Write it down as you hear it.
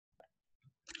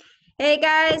Hey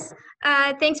guys,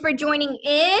 thanks for joining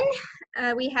in.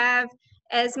 We have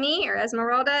Esme or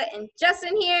Esmeralda and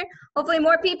Justin here. Hopefully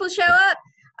more people show up.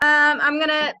 I'm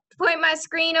gonna point my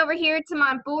screen over here to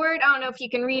my board. I don't know if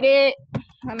you can read it.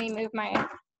 Let me move my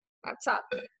laptop.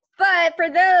 But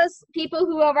for those people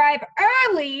who arrive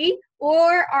early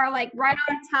or are like right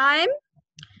on time,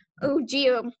 oh,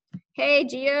 Geo. Hey,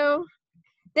 Geo.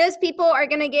 Those people are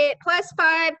gonna get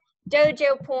 +5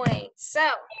 dojo points. So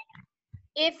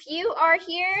if you are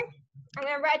here, I'm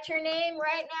gonna write your name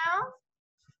right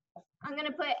now. I'm gonna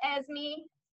put Esme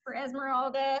for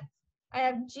Esmeralda. I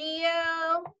have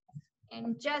Geo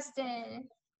and Justin.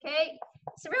 Okay,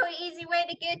 it's a really easy way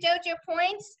to get dojo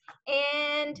points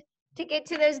and to get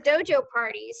to those dojo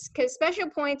parties because special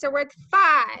points are worth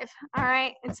 5. All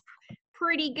right, it's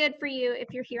pretty good for you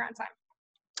if you're here on time.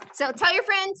 So tell your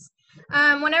friends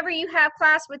whenever you have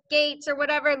class with Gates or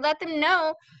whatever, let them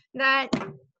know that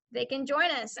they can join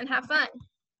us and have fun.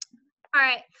 All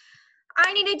right,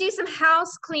 I need to do some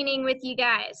house cleaning with you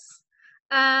guys.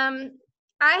 I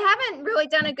haven't really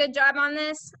done a good job on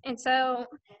this, and so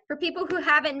for people who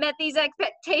haven't met these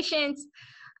expectations,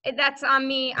 that's on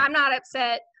me. I'm not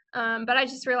upset, but I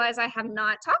just realized I have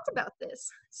not talked about this.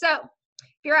 So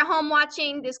if you're at home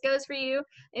watching, this goes for you.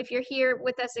 If you're here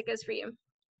with us, it goes for you.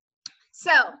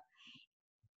 So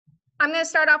I'm going to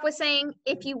start off with saying,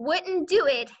 if you wouldn't do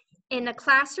it in a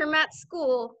classroom at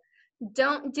school,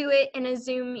 don't do it in a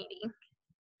Zoom meeting.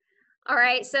 All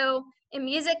right, so in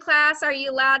music class, are you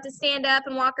allowed to stand up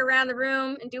and walk around the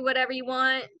room and do whatever you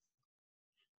want?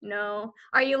 No.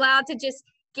 Are you allowed to just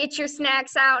get your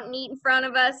snacks out and eat in front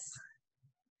of us?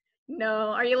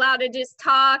 No. Are you allowed to just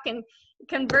talk and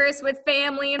converse with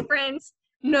family and friends?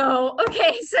 No.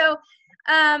 Okay, so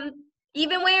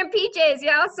even wearing PJs,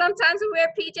 y'all, sometimes we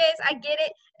wear PJs, I get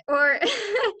it, or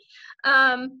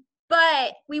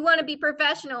but we want to be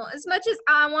professional. As much as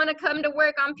I want to come to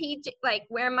work on PJ, like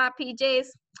wear my PJs,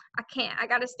 I can't. I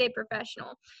got to stay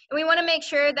professional. And we want to make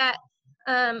sure that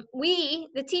we,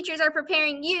 the teachers, are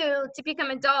preparing you to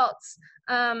become adults.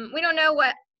 We don't know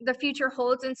what the future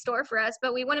holds in store for us,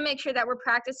 but we want to make sure that we're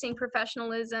practicing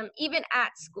professionalism even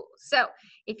at school. So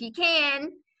if you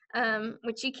can,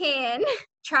 which you can,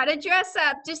 try to dress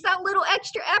up, just that little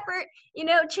extra effort, you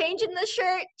know, changing the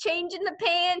shirt, changing the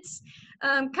pants,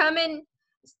 come in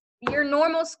your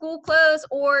normal school clothes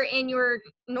or in your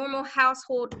normal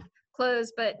household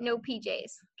clothes, but no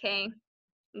PJs, okay?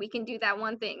 We can do that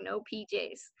one thing, no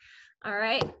PJs, all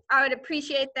right? I would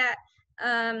appreciate that,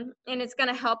 and it's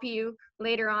gonna help you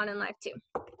later on in life too.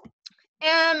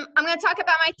 I'm gonna talk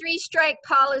about my 3-strike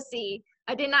policy.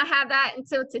 I did not have that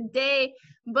until today,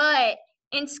 but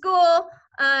in school,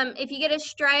 if you get a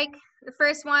strike, the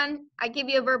first one, I give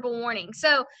you a verbal warning.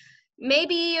 So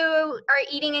maybe you are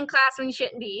eating in class when you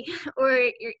shouldn't be, or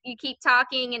you keep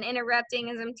talking and interrupting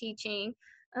as I'm teaching,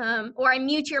 or I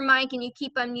mute your mic and you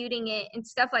keep unmuting it and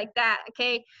stuff like that,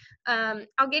 okay?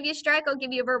 I'll give you a strike, I'll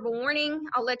give you a verbal warning,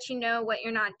 I'll let you know what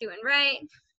you're not doing right.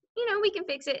 You know, we can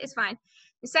fix it, it's fine.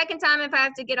 The second time, if I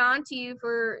have to get on to you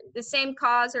for the same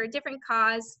cause or a different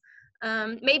cause,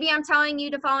 maybe I'm telling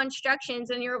you to follow instructions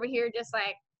and you're over here just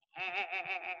like,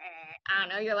 I don't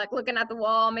know, you're like looking at the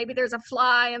wall. Maybe there's a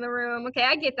fly in the room. Okay,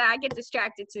 I get that. I get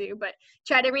distracted too, but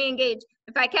try to re-engage.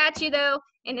 If I catch you though,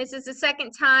 and this is the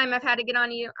second time I've had to get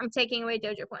on you, I'm taking away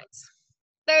dojo points.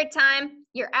 Third time,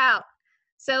 you're out.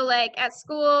 So like at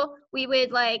school, we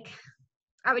would I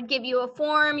would give you a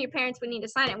form. Your parents would need to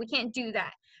sign it. We can't do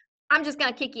that. I'm just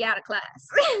going to kick you out of class.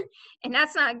 And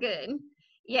that's not good.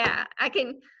 Yeah, I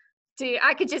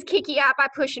could just kick you out by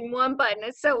pushing one button.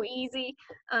 It's so easy.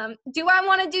 Do I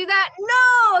want to do that?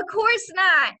 No, of course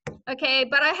not. Okay,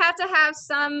 but I have to have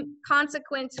some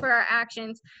consequence for our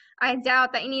actions. I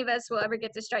doubt that any of us will ever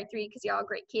get to strike 3 because y'all are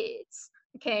great kids.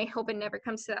 Okay, hope it never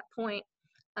comes to that point.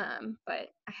 But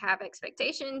I have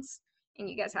expectations and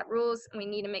you guys have rules and we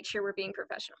need to make sure we're being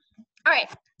professional. All right,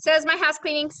 so that's my house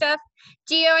cleaning stuff.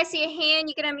 Gio, I see a hand.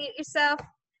 You can unmute yourself.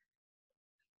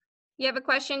 You have a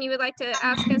question you would like to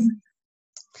ask us?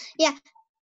 Yeah.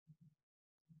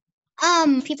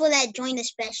 People that joined the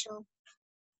special.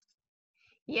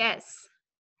 Yes.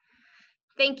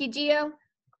 Thank you, Gio.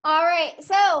 All right,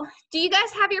 so do you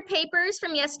guys have your papers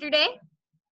from yesterday?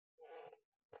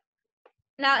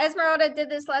 Now, Esmeralda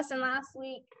did this lesson last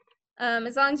week.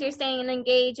 As long as you're staying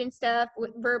engaged and stuff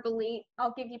verbally,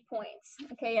 I'll give you points.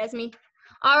 Okay, Esme?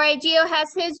 All right, Gio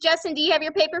has his. Justin, do you have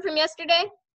your paper from yesterday?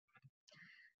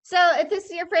 So if this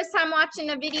is your first time watching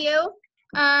a video,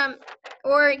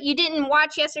 or you didn't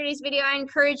watch yesterday's video, I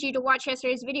encourage you to watch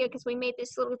yesterday's video because we made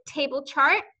this little table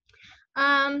chart.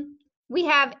 We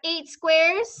have 8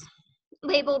 squares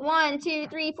labeled 1, 2,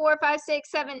 3, 4, 5,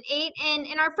 6, 7, 8. And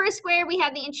in our first square, we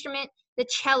have the instrument, the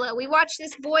cello. We watched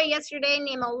this boy yesterday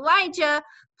named Elijah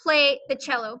play the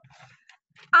cello.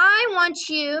 I want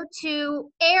you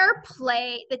to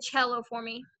airplay the cello for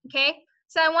me, okay?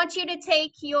 So I want you to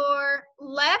take your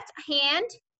left hand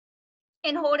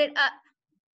and hold it up.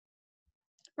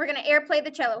 We're gonna airplay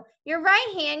the cello. Your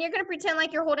right hand, you're gonna pretend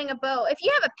like you're holding a bow. If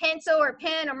you have a pencil or a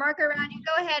pen or marker around you,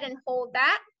 go ahead and hold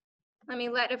that. Let me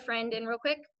let a friend in real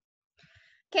quick.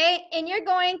 Okay, and you're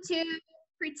going to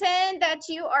pretend that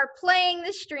you are playing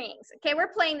the strings. Okay, we're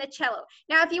playing the cello.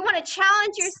 Now, if you want to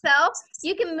challenge yourself,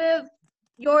 you can move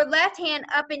your left hand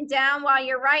up and down while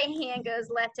your right hand goes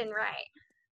left and right.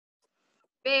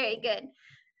 Very good.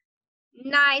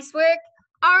 Nice work.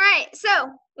 All right,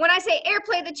 so when I say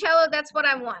airplay the cello, that's what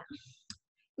I want.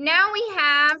 Now we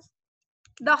have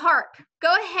the harp.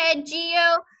 Go ahead,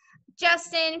 Gio,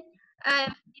 Justin,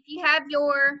 if you have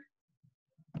your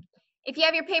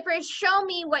paper, show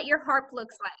me what your harp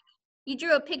looks like. You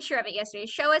drew a picture of it yesterday.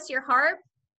 Show us your harp.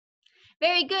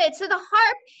 Very good. So the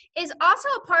harp is also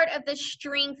a part of the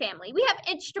string family. We have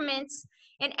instruments,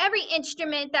 and every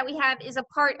instrument that we have is a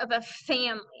part of a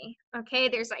family. Okay,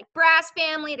 there's like brass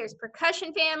family, there's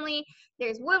percussion family,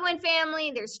 there's woodwind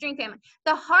family, there's string family.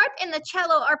 The harp and the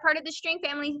cello are part of the string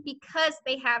family because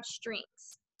they have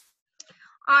strings.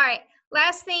 All right,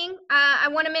 last thing I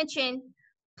want to mention,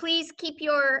 please keep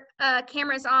your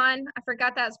cameras on. I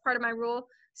forgot that as part of my rule.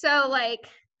 So like,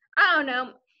 I don't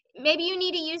know, maybe you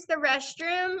need to use the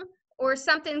restroom or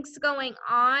something's going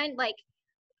on. Like,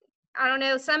 I don't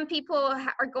know, some people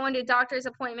are going to doctor's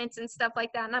appointments and stuff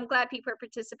like that, and I'm glad people are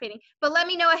participating. But let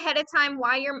me know ahead of time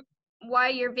why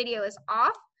your video is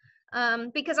off,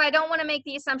 because I don't want to make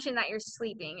the assumption that you're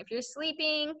sleeping. If you're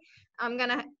sleeping, I'm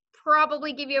gonna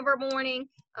probably give you a verbal warning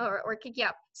or kick you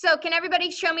out. So can everybody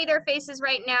show me their faces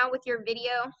right now with your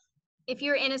video? If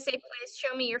you're in a safe place,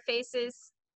 show me your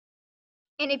faces.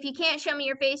 And if you can't show me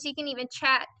your face, you can even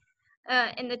chat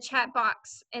in the chat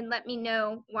box and let me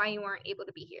know why you weren't able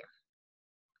to be here.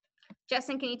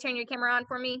 Justin, can you turn your camera on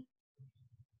for me?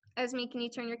 Esme, can you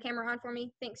turn your camera on for me?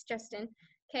 Thanks, Justin.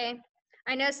 Okay.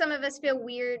 I know some of us feel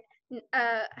weird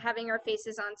having our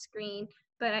faces on screen,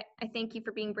 but I thank you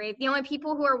for being brave. The only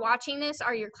people who are watching this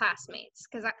are your classmates,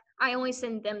 because I only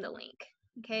send them the link.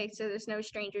 Okay, so there's no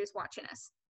strangers watching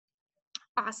us.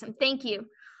 Awesome, thank you.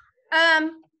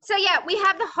 So yeah, we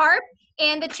have the harp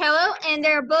and the cello, and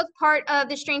they're both part of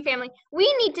the string family.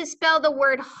 We need to spell the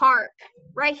word harp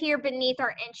right here beneath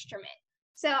our instrument.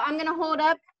 So I'm gonna hold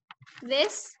up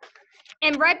this,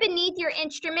 and right beneath your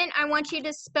instrument, I want you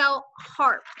to spell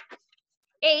harp.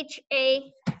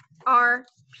 H-A-R-P.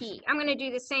 I'm gonna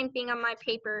do the same thing on my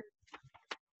paper.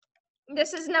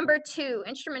 This is number 2,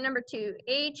 instrument number 2,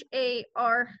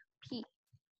 H-A-R-P.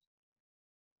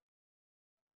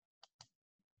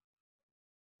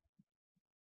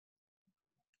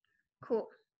 Cool.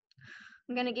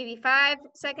 I'm gonna give you 5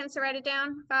 seconds to write it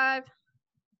down. 5,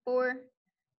 4,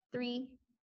 3,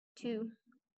 2,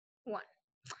 1.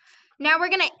 Now we're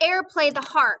gonna airplay the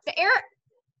harp.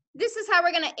 This is how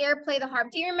we're gonna airplay the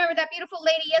harp. Do you remember that beautiful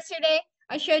lady yesterday?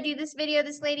 I showed you this video,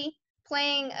 this lady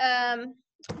playing,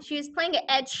 she was playing an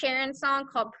Ed Sheeran song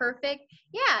called Perfect.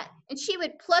 Yeah, and she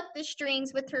would pluck the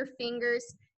strings with her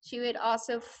fingers. She would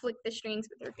also flick the strings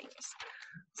with her fingers.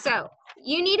 So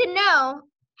you need to know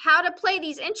how to play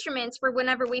these instruments for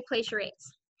whenever we play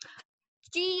charades.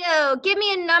 Gio, give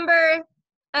me a number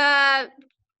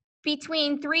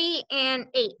between 3 and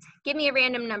 8. Give me a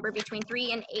random number between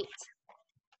 3 and 8.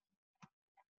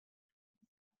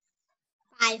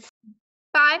 5.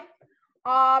 5?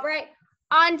 All right.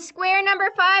 On square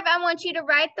number 5, I want you to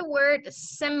write the word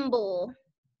symbol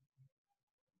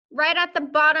right at the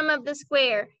bottom of the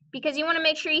square, because you want to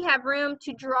make sure you have room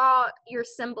to draw your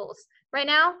symbols. Right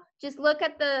now, just look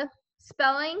at the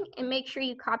spelling and make sure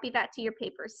you copy that to your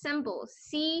paper. Symbols,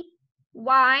 C-Y-M-B-A-L.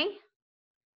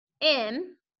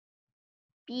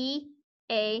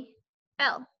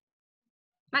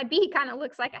 My B kind of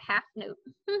looks like a half note.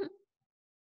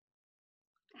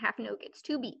 Half note gets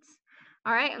 2 beats.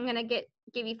 All right, I'm gonna give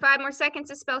you 5 more seconds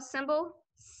to spell symbol.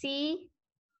 C-Y-M-B-A-L.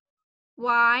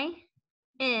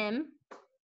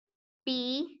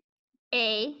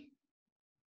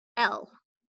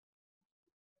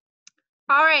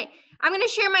 All right, I'm gonna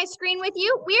share my screen with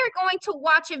you. We are going to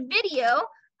watch a video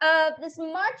of this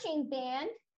marching band,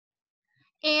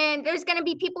 and there's gonna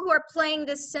be people who are playing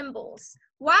the cymbals.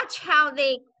 Watch how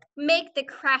they make the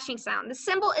crashing sound. The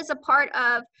cymbal is a part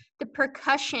of the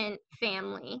percussion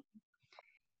family.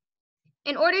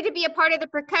 In order to be a part of the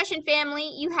percussion family,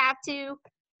 you have to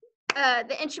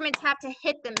the instruments have to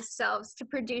hit themselves to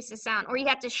produce a sound, or you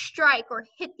have to strike or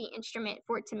hit the instrument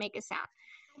for it to make a sound.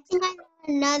 I think I know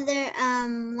another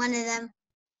one of them.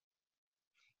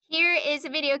 Here is a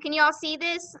video. Can you all see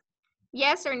this?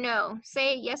 Yes or no?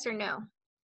 Say yes or no.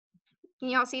 Can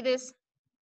you all see this?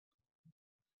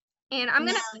 And I'm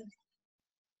gonna.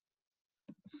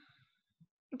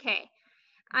 Okay,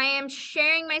 I am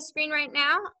sharing my screen right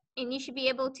now, and you should be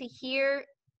able to hear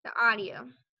the audio.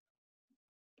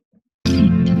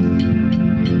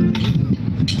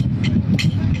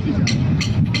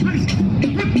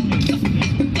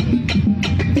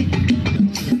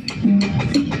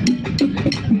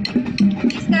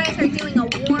 These guys are doing a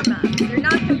warm-up. They're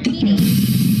not competing,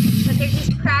 but they're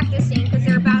just practicing because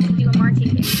they're about to do a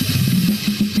marching band.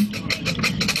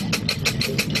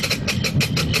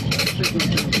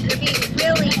 They're being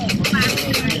really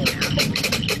flashy right now.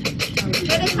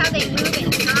 Notice how they move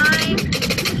in time.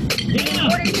 In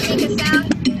order to make a sound,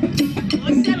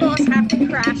 the cymbals have to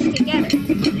crash together.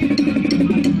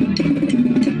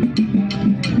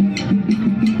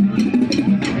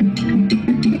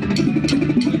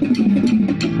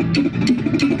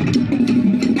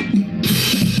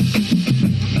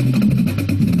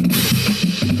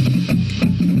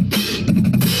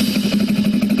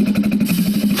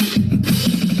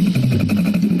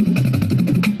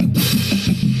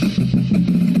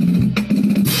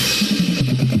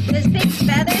 Those big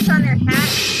feathers on their hat,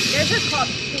 those are called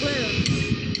plumes.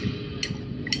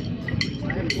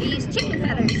 They use chicken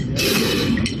feathers.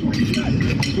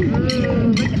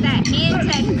 Ooh, look at that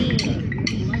hand technique.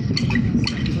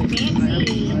 Fancy.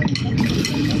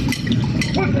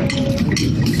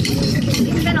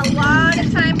 They spend a lot of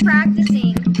time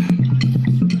practicing.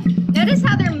 Notice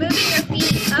how they're moving their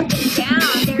feet up and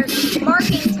down. They're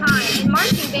marking time. In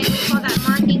marching band, we call that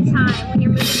marking time when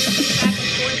you're moving your feet back and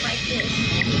forth like this.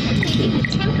 They're keeping the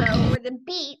tempo or the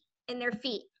beat in their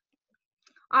feet.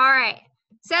 All right,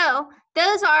 so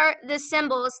those are the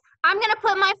cymbals. I'm gonna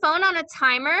put my phone on a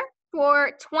timer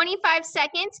for 25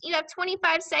 seconds. You have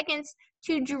 25 seconds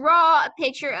to draw a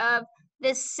picture of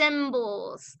the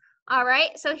cymbals. All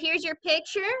right, so here's your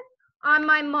picture. On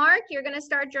my mark, you're gonna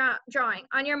start drawing.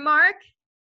 On your mark,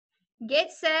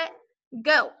 get set,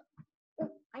 go.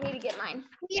 Ooh, I need to get mine.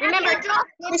 Remember,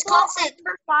 Miss Clausen.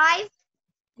 Number 5.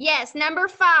 yes, number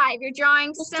 5, you're drawing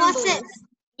Miss symbols. Clausen.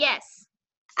 Yes.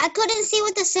 I couldn't see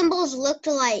what the symbols looked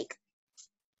like.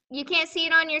 You can't see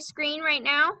it on your screen right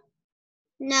now?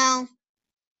 No,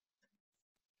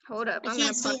 Hold up. I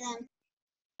can't see them.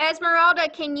 Esmeralda,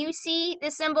 can you see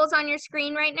the symbols on your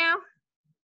screen right now?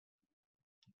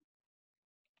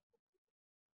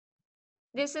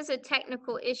 This is a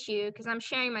technical issue because I'm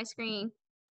sharing my screen.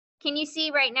 Can you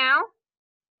see right now?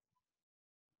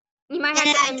 You might have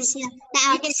Yeah, to. I can see them. Now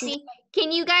I You can can see them. see.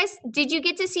 Can you guys? Did you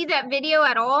get to see that video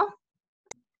at all?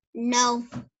 No.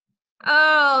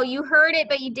 Oh, you heard it,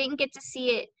 but you didn't get to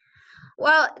see it.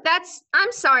 Well,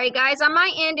 I'm sorry, guys. On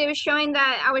my end, it was showing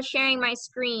that I was sharing my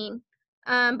screen,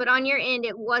 but on your end,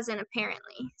 it wasn't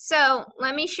apparently. So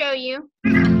let me show you.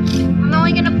 I'm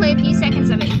only gonna play a few seconds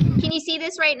of it. Can you see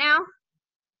this right now?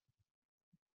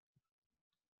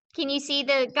 Can you see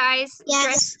the guys Yes.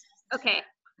 dressed? Okay.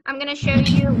 I'm gonna show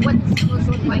you what the symbols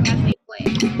look like as they play.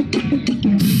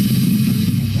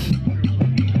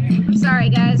 I'm sorry,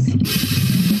 guys.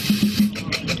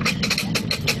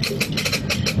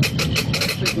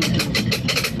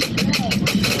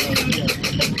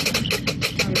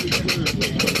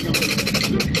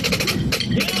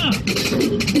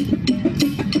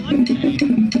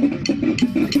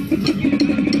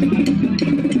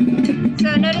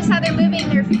 So notice how they're moving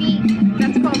their feet.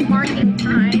 That's called marking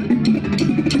time.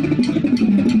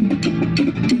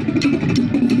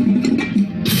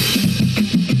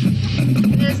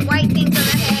 Those white things on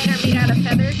their head are made out of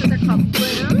feathers. Those are called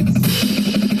plumes.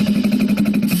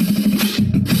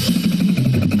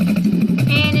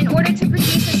 And in order to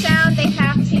produce a sound, they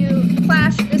have to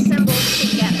clash the cymbals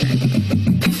together.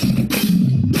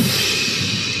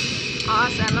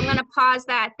 Awesome. I'm going to pause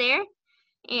that there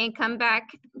and come back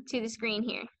to the screen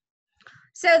here.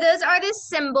 So those are the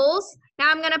symbols.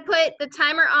 Now I'm going to put the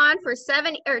timer on for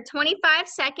 25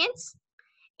 seconds.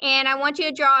 And I want you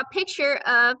to draw a picture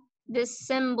of the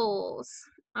symbols.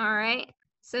 All right.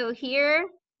 So here,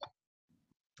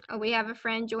 we have a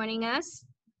friend joining us.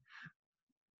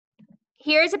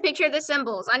 Here's a picture of the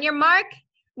symbols. On your mark,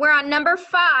 we're on number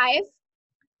 5.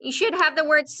 You should have the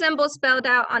word symbol spelled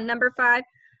out on number 5.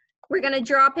 We're going to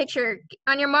draw a picture.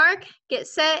 On your mark, get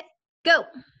set, go.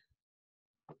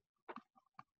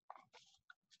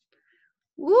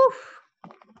 Woof.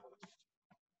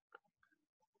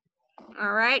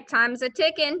 All right, time's a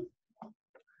ticking.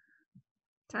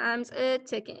 Time's a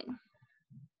ticking.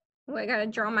 Oh, I gotta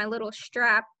draw my little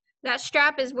strap. That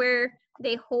strap is where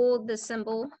they hold the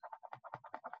symbol to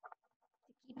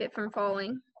keep it from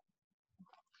falling.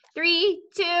 3,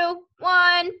 2,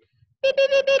 1. Beep, beep,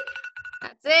 beep, beep.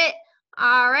 That's it.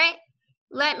 All right.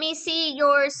 Let me see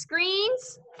your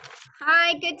screens.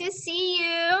 Hi, good to see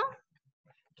you.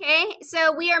 Okay,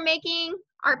 so we are making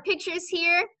our pictures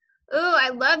here. Ooh, I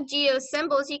love Gio's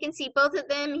symbols. You can see both of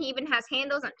them. He even has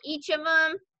handles on each of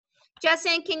them.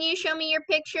 Justin, can you show me your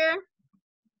picture?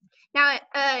 Now,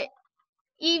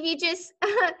 Eve, you just,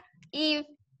 Eve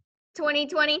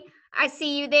 2020, I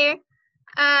see you there.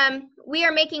 We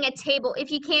are making a table.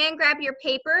 If you can, grab your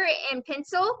paper and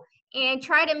pencil and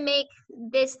try to make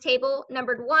this table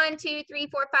numbered 1, 2, 3,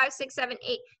 4, 5, 6, 7,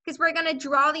 8, because we're gonna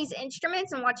draw these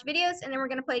instruments and watch videos, and then we're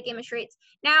gonna play a game of charades.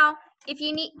 Now, if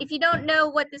you don't know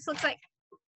what this looks like,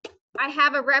 I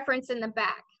have a reference in the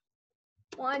back.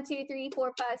 1, 2, 3,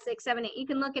 4, 5, 6, 7, 8. You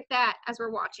can look at that as we're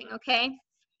watching, okay?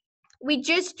 We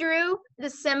just drew the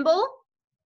symbol.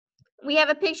 We have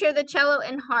a picture of the cello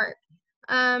and harp.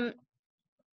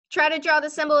 Try to draw the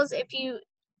symbols if you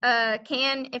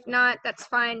can. If not, that's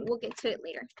fine. We'll get to it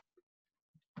later.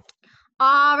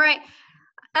 All right.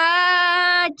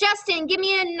 Justin, give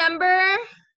me a number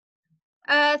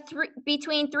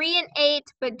between 3 and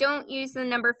 8, but don't use the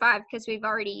number 5 because we've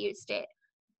already used it.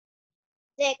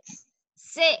 6.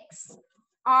 6.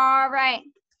 All right.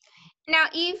 Now,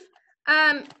 Eve,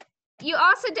 you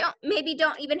also don't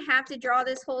even have to draw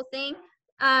this whole thing.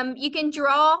 You can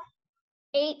draw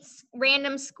 8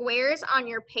 random squares on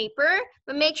your paper,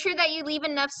 but make sure that you leave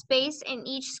enough space in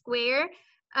each square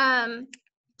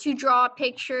to draw a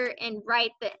picture and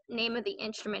write the name of the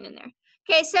instrument in there.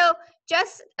 Okay, so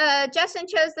Justin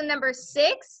chose the number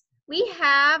 6. We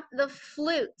have the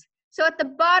flute. So at the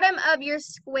bottom of your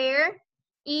square,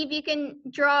 Eve, you can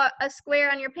draw a square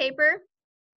on your paper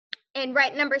and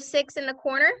write number 6 in the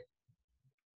corner.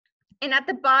 And at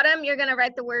the bottom, you're gonna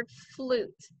write the word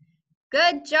flute.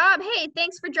 Good job. Hey,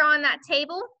 thanks for drawing that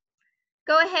table.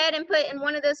 Go ahead and put in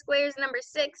one of those squares number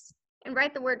 6 and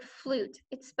write the word flute.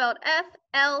 It's spelled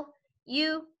F-L-U-T-E.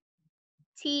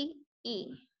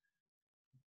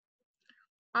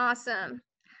 Awesome.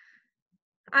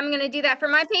 I'm going to do that for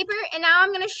my paper, and now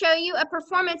I'm going to show you a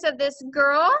performance of this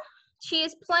girl. She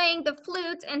is playing the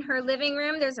flute in her living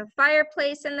room. There's a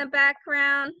fireplace in the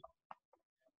background.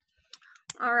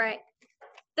 All right.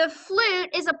 The flute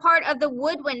is a part of the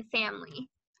woodwind family,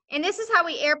 and this is how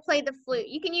we airplay the flute.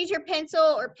 You can use your pencil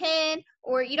or pen,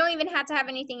 or you don't even have to have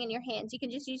anything in your hands. You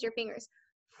can just use your fingers.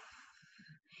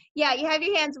 Yeah, you have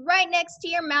your hands right next to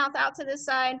your mouth out to the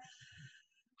side,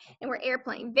 and we're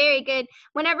airplaying. Very good.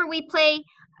 Whenever we play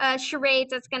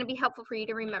charades, that's going to be helpful for you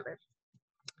to remember.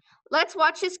 Let's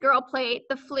watch this girl play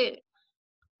the flute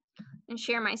and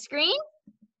share my screen.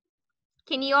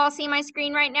 Can you all see my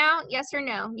screen right now? Yes or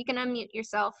no? You can unmute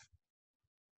yourself.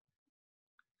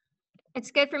 It's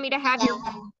good for me to have you.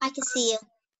 I can see you.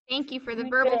 Thank you for the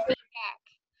verbal feedback.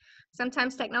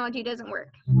 Sometimes technology doesn't work.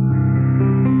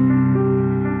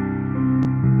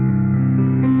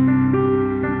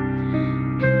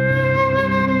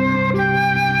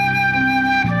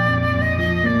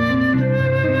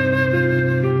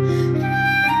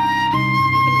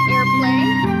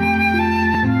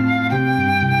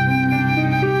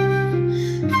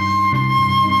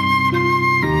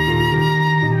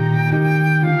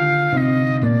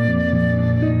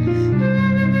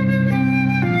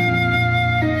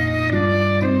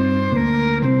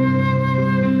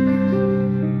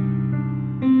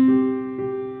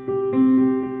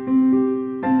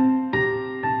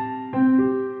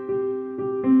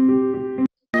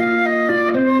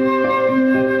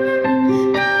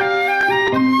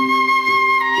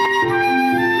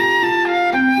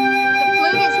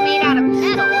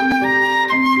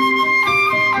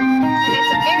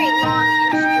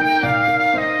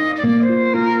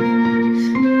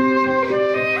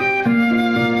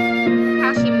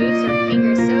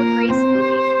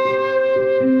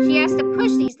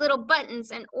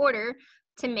 In order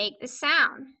to make the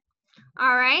sound.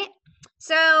 All right,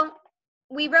 so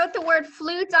we wrote the word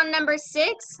flute on number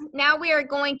 6. Now we are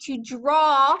going to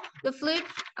draw the flute.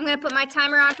 I'm going to put my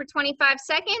timer on for 25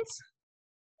 seconds,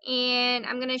 and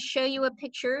I'm going to show you a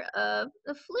picture of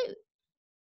the flute.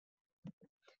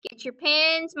 Get your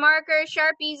pens, markers,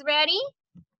 Sharpies ready.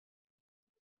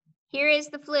 Here is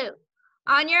the flute.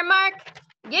 On your mark,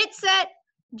 get set,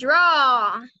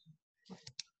 draw.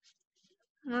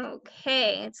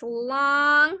 Okay, it's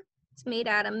long, it's made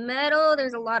out of metal,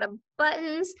 there's a lot of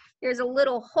buttons, there's a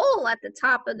little hole at the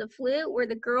top of the flute where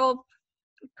the girl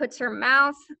puts her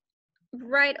mouth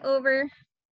right over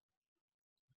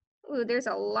Ooh, there's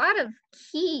a lot of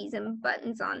keys and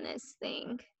buttons on this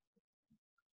thing.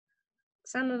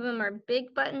 Some of them are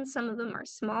big buttons, some of them are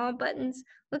small buttons.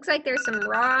 Looks like there's some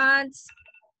rods.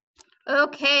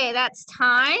 Okay, that's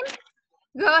time.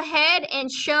 Go ahead and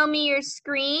show me your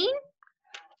screen.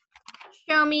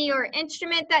 Show me your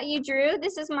instrument that you drew.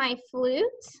 This is my flute.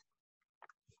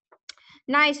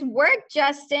 Nice work,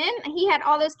 Justin. He had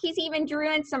all those keys. He even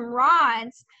drew in some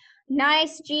rods.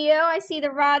 Nice, Gio. I see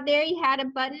the rod there. You had a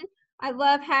button. I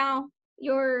love how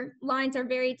your lines are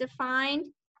very defined.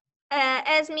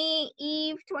 Esme,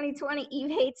 Eve, 2020.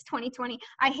 Eve hates 2020.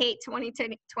 I hate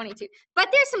 2022. But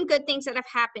there's some good things that have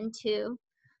happened too.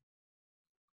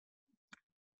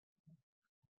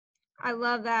 I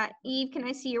love that. Eve, can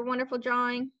I see your wonderful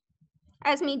drawing?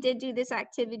 Esme did do this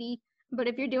activity, but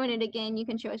if you're doing it again, you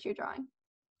can show us your drawing.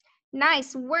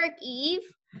 Nice work, Eve.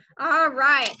 All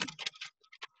right.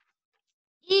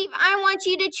 Eve, I want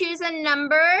you to choose a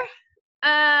number.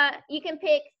 You can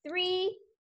pick 3,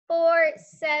 4,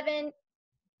 7,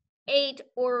 8,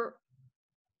 or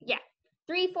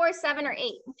 3, 4, 7, or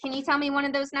 8. Can you tell me one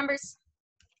of those numbers?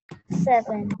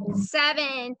 7.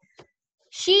 7.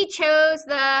 She chose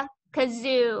the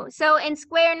kazoo. So in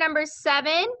square number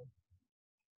 7,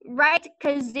 write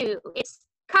kazoo. It's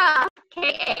ka,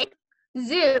 K-A,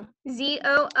 zoo,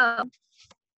 Z-O-O,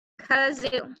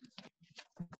 kazoo.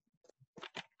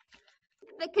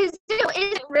 The kazoo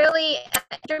isn't really an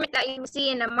instrument that you see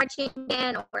in a marching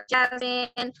band or jazz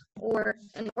band or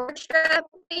an orchestra.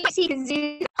 You see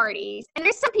kazoo parties, and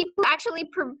there's some people who actually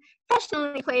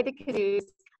professionally play the kazoo,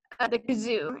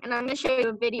 and I'm going to show you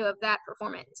a video of that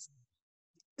performance.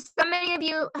 So many of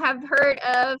you have heard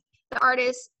of the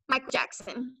artist Michael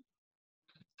Jackson.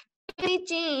 Billie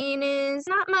Jean is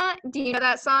not my. Do you know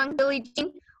that song, Billie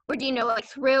Jean? Or do you know like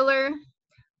Thriller?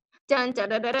 Dun dun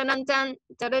dun dun dun dun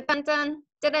dun dun dun dun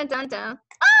dun dun dun.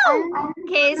 Oh!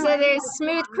 Okay, so there's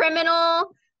Smooth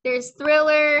Criminal, there's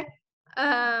Thriller.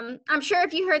 I'm sure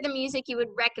if you heard the music, you would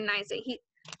recognize it.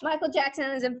 Michael Jackson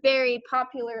is a very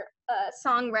popular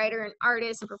songwriter and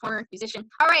artist and performer and musician.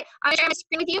 All right, I'm sharing my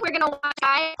screen with you. We're gonna watch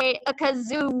I play a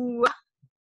kazoo.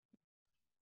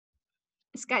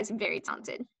 This guy's very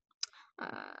talented.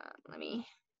 Let me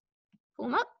pull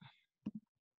him up.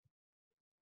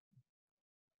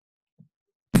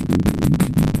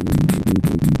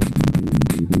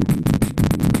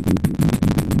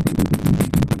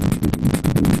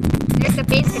 There's the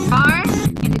bass guitar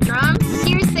and the drum.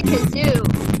 Here's the kazoo.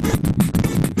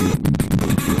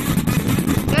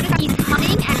 Notice how he's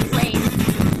humming as he plays.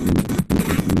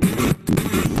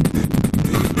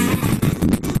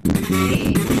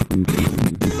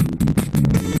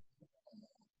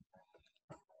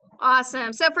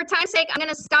 Awesome. So for time's sake, I'm going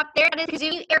to stop there at the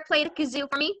kazoo. Play the kazoo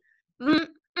for me.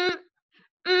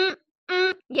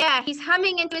 Yeah, he's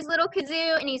humming into his little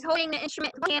kazoo, and he's holding the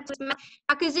instrument. Now,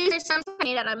 kazoos are sometimes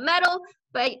made out of metal,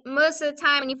 but most of the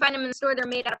time when you find them in the store, they're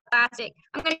made out of plastic.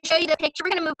 I'm going to show you the picture. We're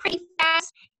going to move pretty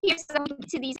fast. Here's some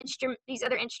to these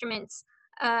other instruments.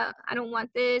 I don't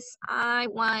want this. I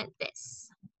want this.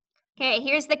 Okay,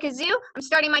 here's the kazoo. I'm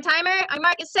starting my timer. My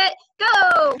mark is set.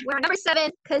 Go! We're on number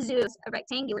 7, kazoos, a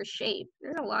rectangular shape.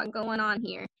 There's a lot going on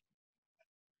here.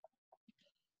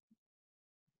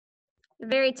 The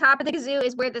very top of the kazoo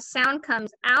is where the sound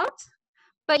comes out,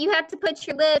 but you have to put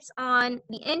your lips on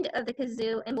the end of the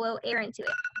kazoo and blow air into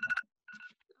it.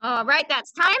 All right,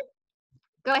 that's time.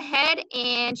 Go ahead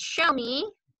and show me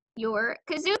your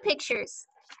kazoo pictures.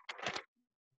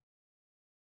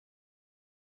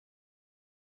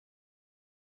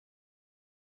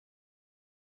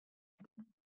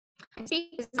 I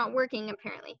see it's not working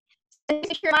apparently.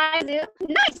 Picture my kazoo.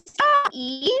 Nice job,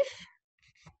 Eve.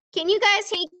 Can you guys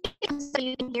hear me so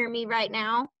you can hear me right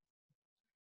now?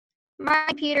 My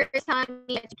computer is telling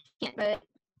me that you can't, but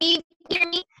Eve, hear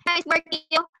me? Nice work,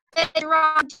 Neil. Good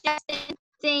wrong, Justin.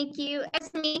 Thank you.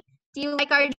 Esme, do you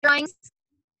like our drawings?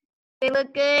 They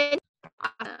look good?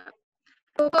 Awesome.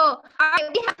 Cool. All right,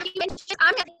 we have you instruments.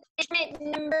 I'm at instrument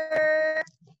number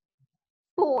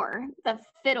 4, the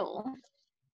fiddle.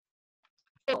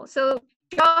 So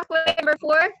draw square number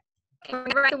 4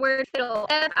 and write the word fiddle.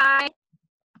 F-I-D-L-E.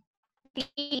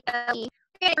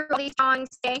 We're going to these songs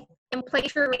today and play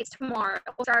your race tomorrow.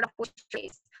 We'll start off with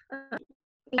race.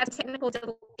 We had some technical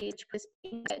difficulties,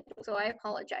 so I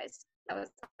apologize. That was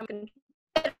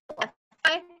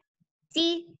F-I-D-D-L-E.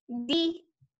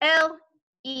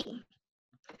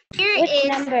 Here Which is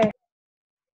number?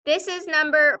 This is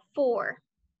number 4.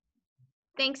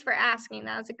 Thanks for asking.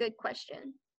 That was a good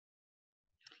question.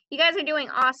 You guys are doing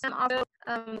awesome. Also,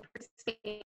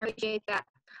 appreciate that.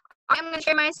 I'm going to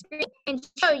share my screen and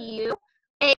show you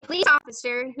a police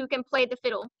officer who can play the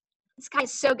fiddle. This guy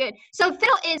is so good. So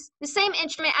fiddle is the same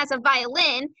instrument as a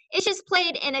violin. It's just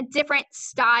played in a different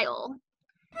style.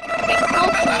 Okay,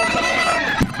 folk music.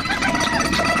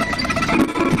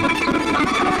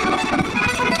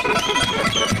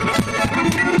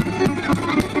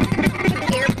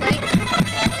 Airplane.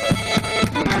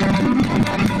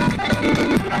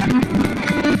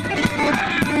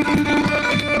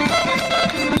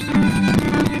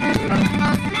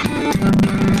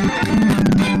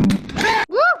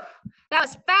 Woo! That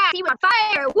was fast. He was on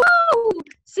fire. Woo!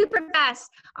 Super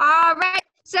fast. All right.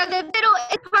 So the fiddle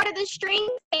is part of the string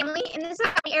family, and this is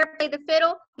how we airplay the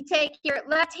fiddle. You take your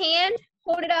left hand,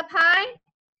 hold it up high,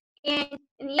 and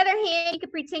in the other hand, you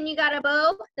can pretend you got a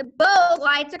bow. The bow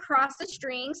glides across the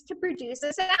strings to produce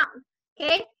a sound.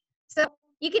 Okay? So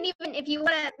you can even, if you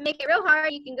want to make it real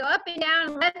hard, you can go up and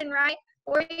down, left and right,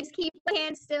 or you just keep the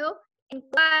hand still and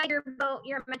glide your bow,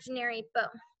 your imaginary bow. All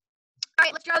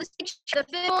right, let's draw this picture of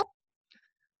the fiddle.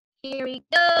 Here we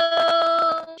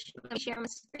go. Let me share my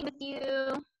screen with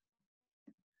you.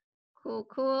 Cool,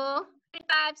 cool.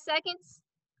 5 seconds.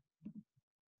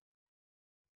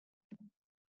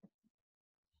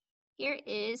 Here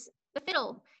is the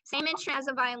fiddle. Same instrument as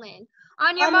a violin.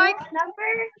 On your mark.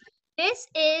 Number? This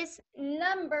is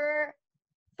number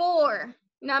 4.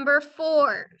 Number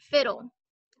 4, fiddle.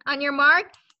 On your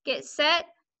mark, get set,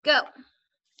 go.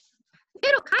 The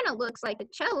fiddle kind of looks like a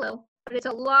cello, but it's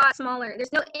a lot smaller.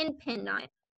 There's no end pin on it.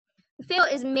 The fiddle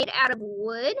is made out of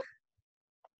wood,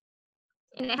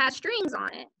 and it has strings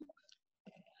on it.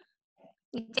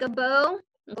 You take a bow,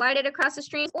 glide it across the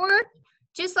strings, or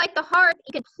just like the harp,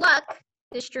 you can pluck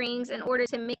the strings in order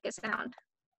to make a sound.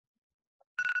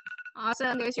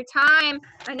 Awesome, there's your time.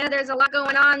 I know there's a lot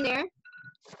going on there.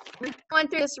 We're going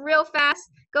through this real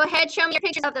fast. Go ahead, show me your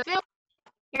pictures of the fiddle.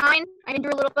 You're fine. I can do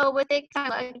a little bow with it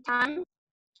because I like time.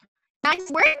 Nice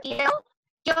work, Gail.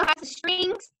 Gail has the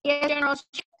strings. Yeah, general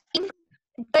string.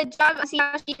 Good job. I see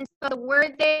how she can spell the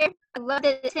word there. I love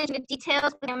the attention to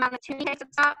details with the amount of tuning at the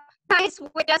top. Nice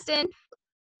work, Justin.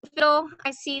 Fiddle,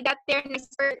 I see that there. Nice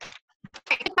work.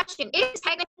 Right, good question. It is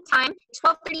technical time.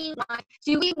 12:31.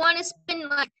 Do we want to spend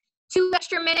like 2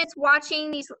 extra minutes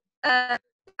watching these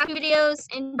videos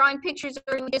and drawing pictures,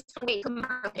 or do we just wait till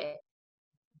tomorrow?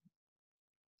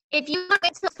 If you want to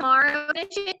wait till tomorrow,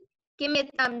 give me a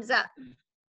thumbs up.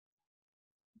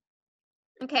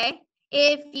 Okay.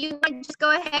 If you want to just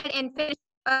go ahead and finish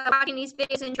watching these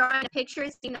videos and drawing the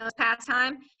pictures, you know, it's past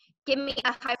time, give me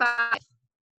a high five.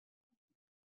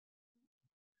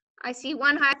 I see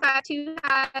 1 high five, 2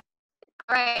 high five.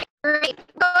 All right, great.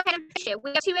 Go ahead and finish it.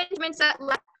 We have 2 instruments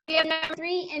left. We have number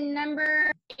 3 and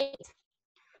number 8.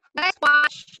 Let's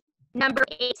watch number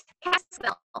 8,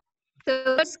 Cascabel. So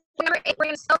let's number 8, we're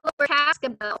going to start over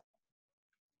Cascabel.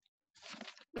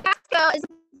 The Cascabel is a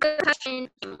percussion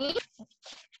instrument.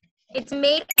 It's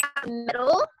made out of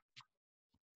metal,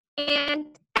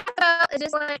 and Cascabel is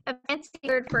just like a fancy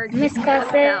word for Miss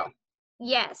Cascabel.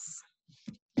 Yes.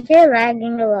 You're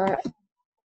lagging a lot.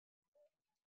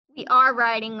 We are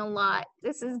writing a lot.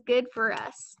 This is good for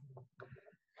us.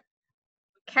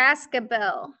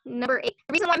 Cascabel, number 8.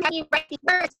 The reason why I'm having you write these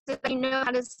words is that you know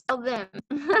how to spell them.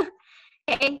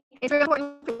 Okay, it's really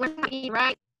important to learn how to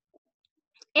write.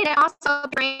 And it also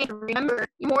trains to remember.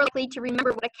 You're more likely to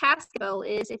remember what a cascabel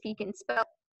is if you can spell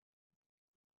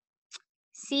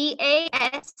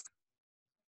C-A-S-C-A-B-E-L-L.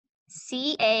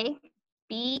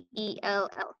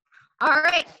 All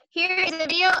right, here is a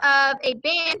video of a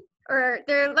band, or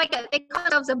they call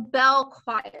themselves a bell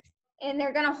choir. And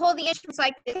they're gonna hold the instruments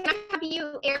like this. Can I have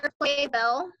you airplay a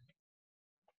bell?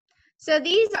 So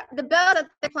the bells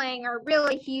that they're playing are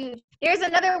really huge. There's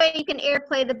another way you can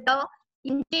airplay the bell.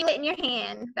 You can do it in your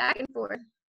hand, back and forth.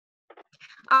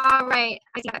 All right,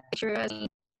 I see that picture of me.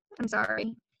 I'm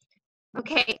sorry.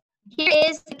 Okay, here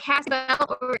is the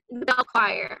cascabel or the bell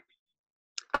choir.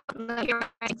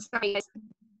 Sorry, guys.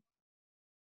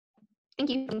 Thank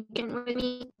you for being with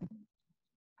me.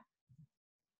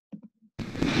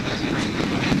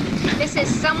 This is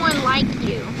Someone Like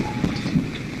You.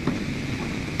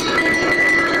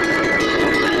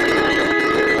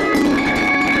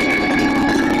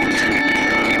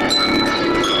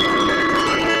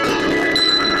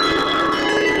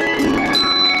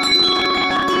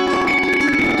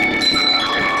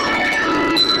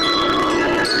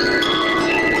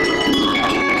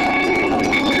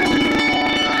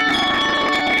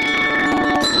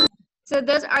 So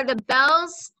those are the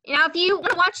bells. Now, if you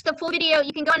want to watch the full video,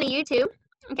 you can go on to YouTube.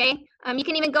 Okay. You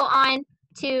can even go on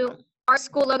to our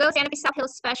school logo, Santa Fe South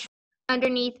Hills Special,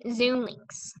 underneath Zoom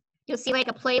links. You'll see like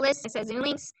a playlist that says Zoom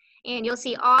links, and you'll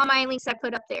see all my links I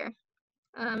put up there.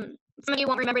 Some of you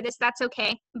won't remember this, that's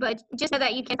okay. But just know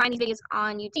that you can find these videos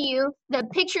on YouTube. The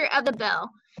picture of the bell.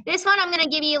 This one I'm going to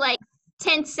give you like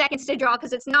 10 seconds to draw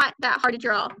because it's not that hard to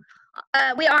draw.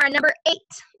 We are on number 8.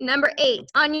 Number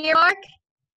 8. On your mark,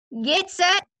 get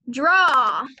set,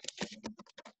 draw.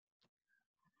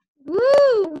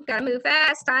 Woo! Gotta move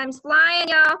fast. Time's flying,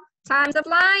 y'all. Time's a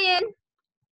flying.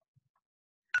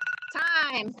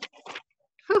 Time.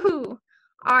 Woo-hoo.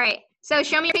 All right. So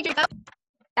show me your picture. Oh,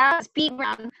 that was speed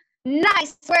round.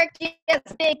 Nice work, Jess.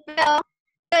 Big bell.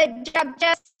 Good job,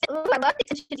 Jess. Ooh, I love the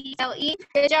attention to detail. E.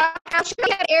 Good job. I'll show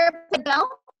you how to airplane bell.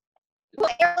 Well,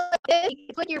 airplane like this. You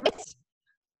can put your wrist,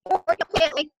 or you can play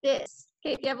it like this.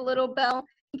 Okay, if you have a little bell,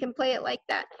 you can play it like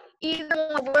that. Either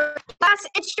one will work. Last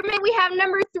instrument, we have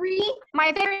number 3.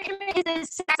 My favorite instrument is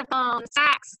the saxophone.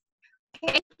 Sax.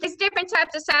 Okay, there's different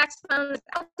types of saxophones.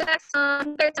 Alto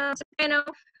saxophone, baritone, soprano.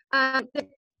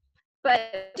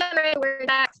 But generally, we're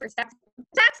sax for saxophone.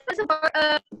 Saxophone is a part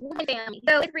of the family.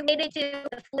 So it's related to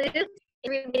the flute. It's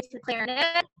related to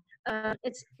clarinet.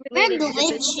 It's related You're to the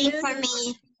glitchy bassoon. for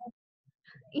me.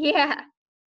 Yeah.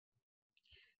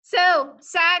 So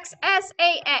sax,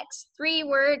 S-A-X, 3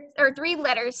 words or 3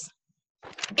 letters.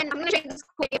 And I'm gonna show you this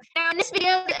quick. Now in this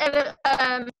video,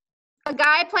 a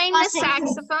guy playing the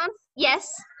saxophone.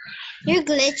 Yes. You're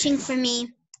glitching for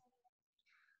me.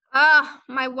 Oh,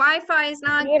 my Wi-Fi is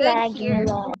not good here.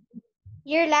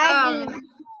 You're lagging.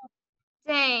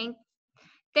 Dang.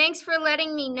 Thanks for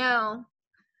letting me know.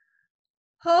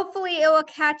 Hopefully it will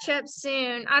catch up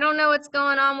soon. I don't know what's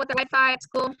going on with the Wi-Fi at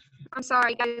school. I'm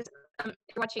sorry, guys. You're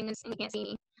watching this and you can't see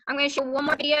me. I'm going to show one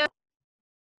more video,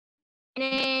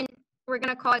 and then we're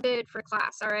going to call it good for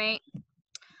class, all right?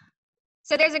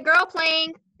 So there's a girl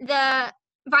playing the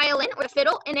violin or the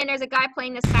fiddle, and then there's a guy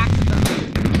playing the saxophone.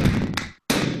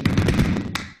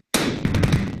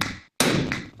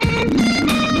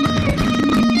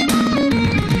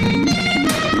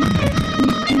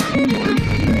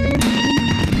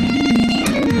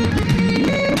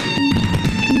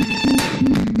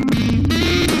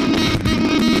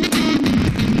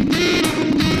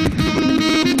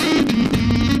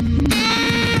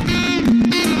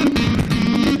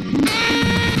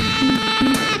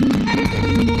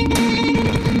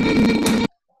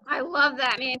 Love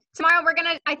that, man. Tomorrow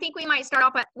I think we might start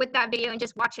off with that video and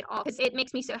just watch it all because it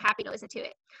makes me so happy to listen to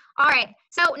it. All right,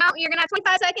 so now you're gonna have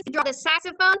 25 seconds to draw the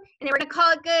saxophone, and then we're gonna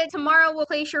call it good. Tomorrow we'll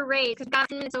play charades because we've got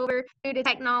 10 minutes over due to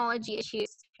technology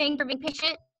issues. Thank you for being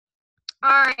patient.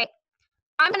 All right,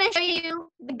 I'm gonna show you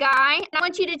the guy, and I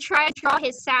want you to try to draw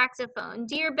his saxophone.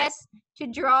 Do your best to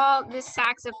draw the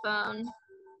saxophone.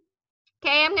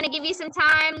 Okay, I'm gonna give you some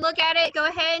time. Look at it. Go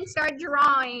ahead and start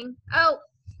drawing. Oh.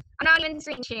 I'm not even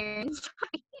screen sharing.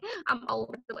 I'm all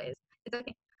over the place. It's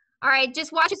okay. All right,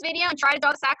 just watch this video and try to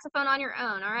draw the saxophone on your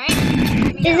own, all right?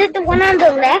 Is it the one on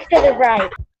the left or the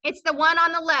right? It's the one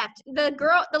on the left. The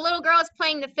little girl is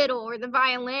playing the fiddle or the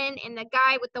violin, and the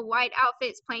guy with the white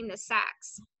outfit is playing the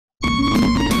sax.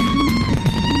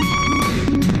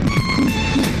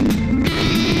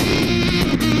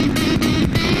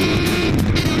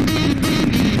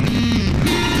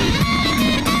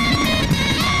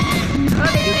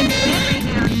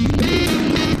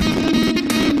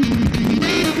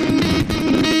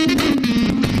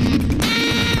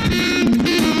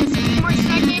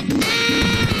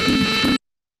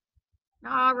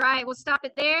 All right, we'll stop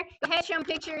it there. Go ahead, show him a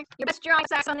picture. Your best drawing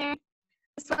sax on there.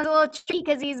 This one's a little tricky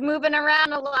because he's moving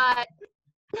around a lot.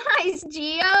 Nice,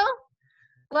 Gio.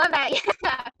 Love that. Yeah.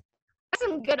 That's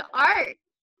some good art.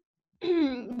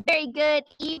 Very good,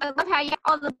 Eve. I love how you have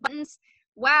all the buttons.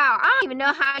 Wow, I don't even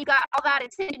know how you got all that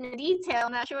attention to detail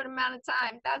in that short amount of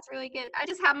time. That's really good. I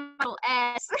just have my little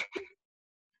S.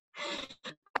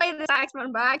 I play the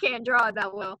saxophone, but I can't draw it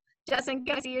that well. Justin,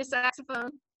 can I see your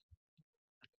saxophone?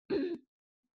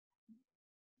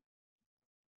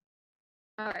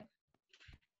 All right.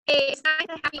 Hey, it's nice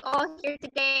to have you all here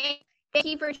today. Thank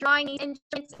you for drawing these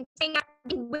instruments and staying out,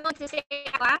 being willing to stay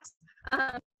in class.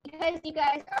 Because you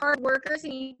guys are workers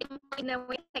and you don't know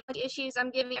with technology issues,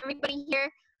 I'm giving everybody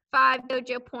here 5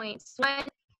 dojo points. One,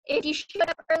 if you showed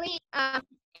up early,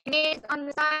 names on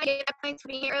the side, you have points for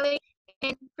being here early.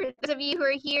 And for those of you who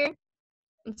are here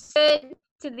and stood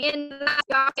to the end of the class,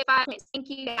 you all get 5 points. Thank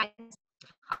you guys.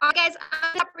 All right, guys,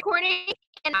 I'm stop recording,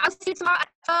 and I'll see you tomorrow at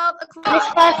 12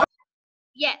 o'clock.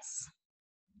 Yes.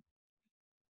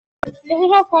 Do we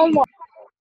have homework?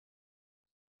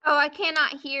 Oh, I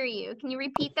cannot hear you. Can you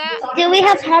repeat that? Do we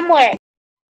have homework?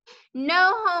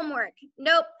 No homework.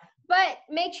 Nope. But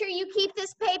make sure you keep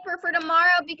this paper for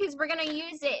tomorrow because we're going to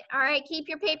use it. All right, keep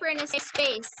your paper in a safe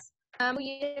space. We'll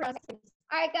use it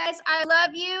All right, guys, I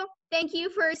love you. Thank you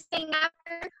for staying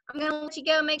after. I'm going to let you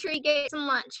go. Make sure you get some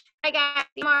lunch. Bye, guys. See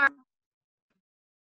you tomorrow.